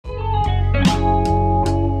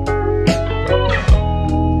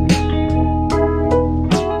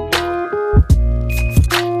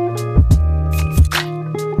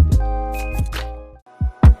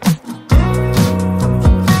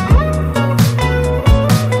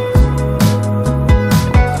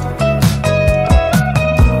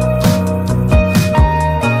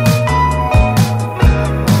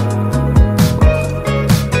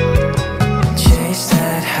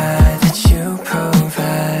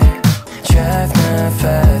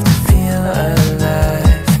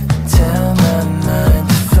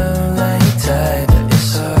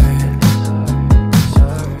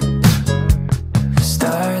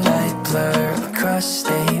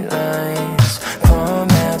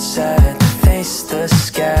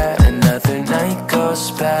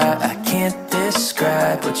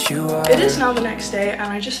now the next day and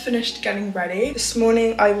I just finished getting ready. This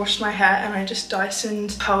morning I washed my hair and I just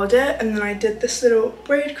Dysoned curled it, and then I did this little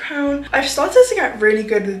braid crown. I've started to get really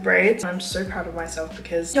good with braids. I'm so proud of myself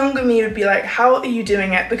because younger me would be like, how are you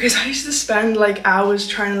doing it? Because I used to spend like hours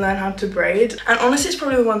trying to learn how to braid, and honestly it's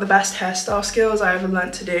probably one of the best hairstyle skills I ever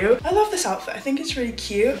learned to do. I love this outfit. I think it's really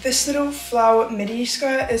cute. This little flower midi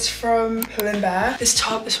skirt is from Pull & Bear. This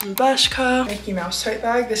top is from Bershka. Mickey Mouse tote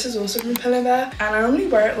bag. This is also from Pull & Bear, and I normally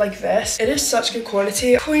wear it like this. It is such good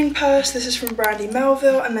quality. Coin purse. This is from Brandy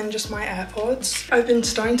Melville, and then just my AirPods. I've been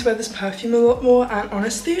starting to wear this perfume a lot more, and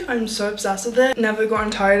honestly I'm so obsessed with it. Never gotten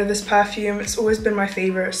tired of this perfume. It's always been my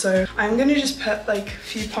favorite, so I'm gonna just put like a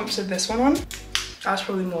few pumps of this one on. That's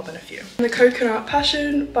probably more than a few. The Coconut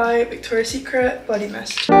Passion by Victoria's Secret Body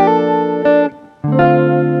Mist.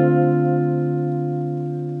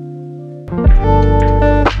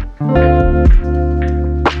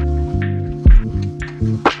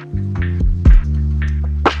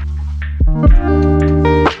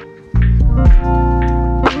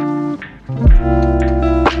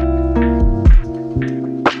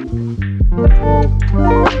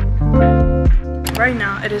 Right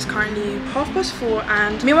now it is currently 4:30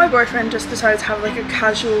 and me and my boyfriend just decided to have like a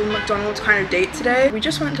casual McDonald's kind of date today. We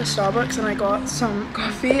just went to Starbucks and I got some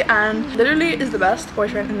coffee, and literally is the best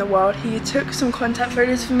boyfriend in the world. He took some content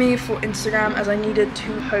photos for me for Instagram as I needed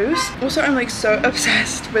to post. Also, I'm like so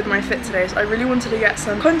obsessed with my fit today, so I really wanted to get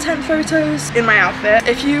some content photos in my outfit.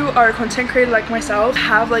 If you are a content creator like myself,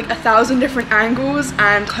 have like 1,000 different angles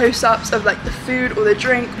and close-ups of like the food or the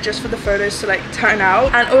drink just for the photos to like turn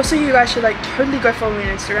out. And also you guys should like totally go follow me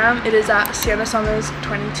on Instagram. It is at siennaxsumms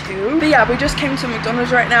 22. But yeah, we just came to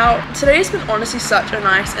McDonald's right now. Today's been honestly such a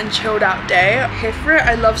nice and chilled out day. Here for it.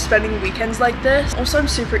 I love spending weekends like this. Also, I'm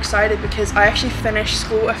super excited because I actually finished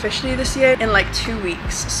school officially this year in like 2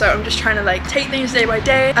 weeks. So I'm just trying to like take things day by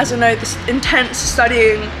day. As I know, this intense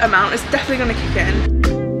studying amount is definitely going to kick in.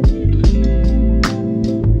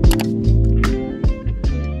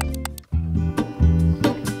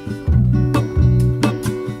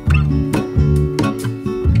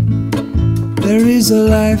 There is a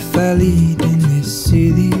life I lead in this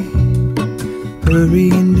city,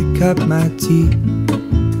 hurrying to cut my teeth.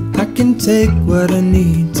 I can take what I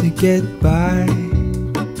need to get by.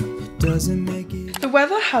 It doesn't make it. The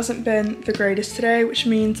weather hasn't been the greatest today, which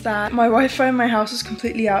means that my Wi-Fi in my house is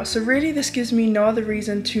completely out, so really this gives me no other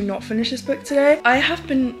reason to not finish this book today. I have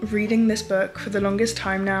been reading this book for the longest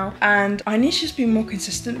time now, and I need to just be more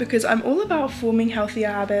consistent because I'm all about forming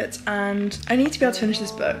healthier habits, and I need to be able to finish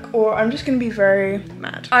this book or I'm just going to be very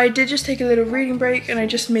mad. I did just take a little reading break and I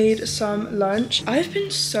just made some lunch. I've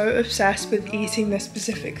been so obsessed with eating this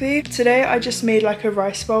specifically. Today I just made like a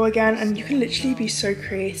rice bowl again, and you can literally be so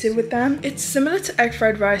creative with them. It's similar to egg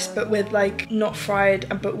fried rice but with like not fried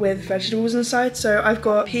but with vegetables inside. So I've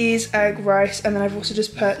got peas, egg, rice, and then I've also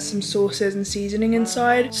just put some sauces and seasoning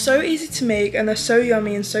inside. So easy to make and they're so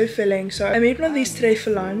yummy and so filling. So I made one of these today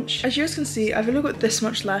for lunch. As you guys can see, I've only got this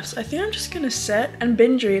much left, so I think I'm just gonna sit and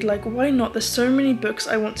binge read. Like, why not? There's so many books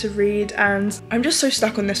I want to read and I'm just so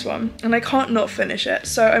stuck on this one and I can't not finish it.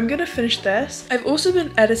 So I'm gonna finish this. I've also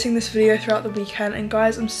been editing this video throughout the weekend, and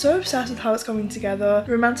guys, I'm so obsessed with how it's coming together.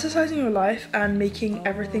 Romanticizing your life and making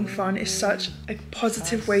everything fun is such a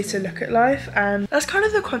positive way to look at life, and that's kind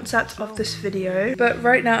of the concept of this video. But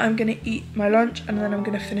right now I'm gonna eat my lunch and then I'm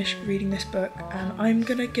gonna finish reading this book, and I'm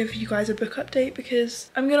gonna give you guys a book update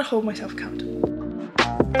because I'm gonna hold myself accountable.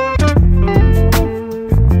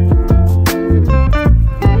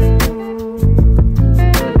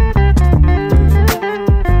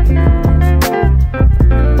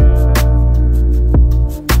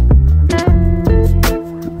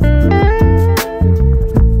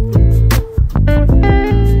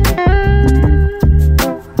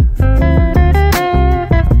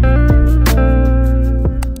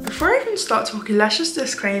 Let's just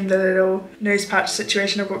disclaim the little nose patch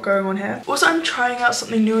situation I've got going on here. Also, I'm trying out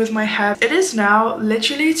something new with my hair. It is now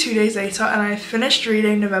literally 2 days later and I finished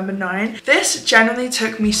reading November 9. This genuinely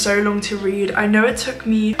took me so long to read. I know it took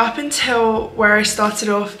me up until where I started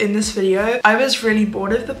off in this video. I was really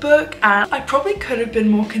bored of the book and I probably could have been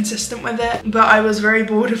more consistent with it, but I was very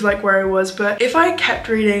bored of like where I was. But if I kept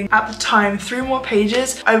reading at the time 3 more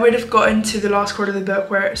pages, I would have gotten to the last quarter of the book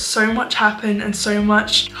where so much happened and so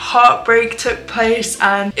much heartbreak took place,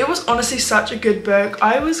 and it was honestly such a good book.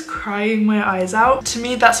 I was crying my eyes out. To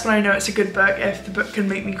me, that's when I know it's a good book, if the book can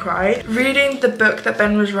make me cry. Reading the book that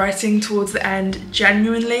Ben was writing towards the end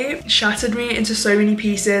genuinely shattered me into so many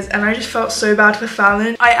pieces, and I just felt so bad for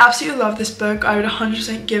Fallon. I absolutely love this book. I would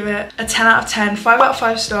 100% give it a 10 out of 10, 5 out of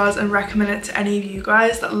 5 stars, and recommend it to any of you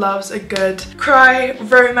guys that loves a good cry,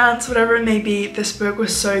 romance, whatever it may be. This book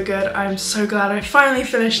was so good. I'm so glad I finally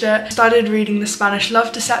finished it. Started reading The Spanish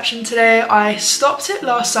Love Deception today. I stopped it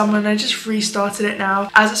last summer and I just restarted it now,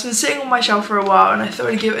 as it's been sitting on my shelf for a while and I thought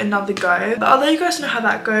I'd give it another go. But I'll let you guys know how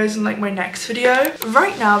that goes in like my next video.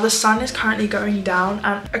 Right now the sun is currently going down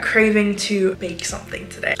and a craving to bake something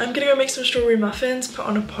today. I'm gonna go make some strawberry muffins, put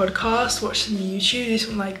on a podcast, watch some YouTube, do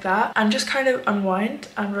something like that, and just kind of unwind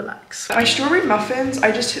and relax. My strawberry muffins,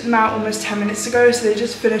 I just took them out almost 10 minutes ago, so they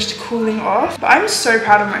just finished cooling off. But I'm so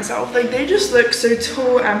proud of myself. Like, they just look so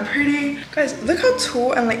tall and pretty. Guys, look how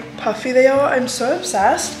tall and like puffy they are. I'm so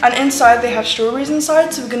obsessed. And inside they have strawberries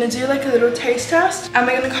inside, so we're gonna do like a little taste test, and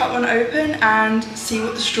we're gonna cut one open and see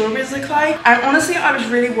what the strawberries look like. And honestly, I was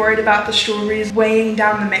really worried about the strawberries weighing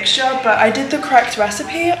down the mixture, but I did the correct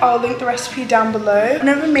recipe. I'll link the recipe down below. I've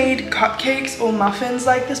never made cupcakes or muffins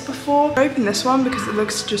like this before. I opened this one because it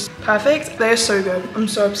looks just perfect. They are so good. I'm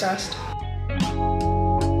so obsessed.